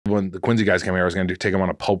when the Quincy guys came here, I was going to take them on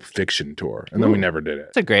a Pulp Fiction tour, and then we never did it.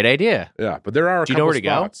 It's a great idea. Yeah, but there are a Do you know couple where to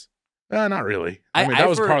spots. Not really. I mean, that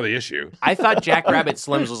was part of the issue. I thought Jackrabbit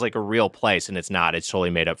Slim's was like a real place, and it's not. It's totally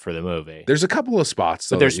made up for the movie. There's a couple of spots.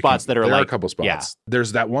 Though, but there's spots that are there like... are a couple of spots. Yeah.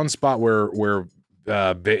 There's that one spot where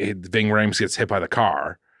Ving Rhames gets hit by the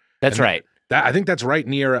car. That's right. I think that's right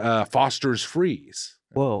near Foster's Freeze.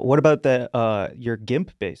 Whoa, what about your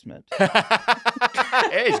GIMP basement?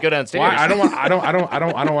 Hey, just go downstairs. Why? I don't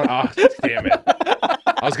want. Oh, damn it!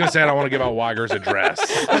 I was gonna say I don't want to give out Weiger's address,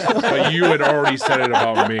 but you had already said it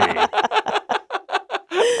about me.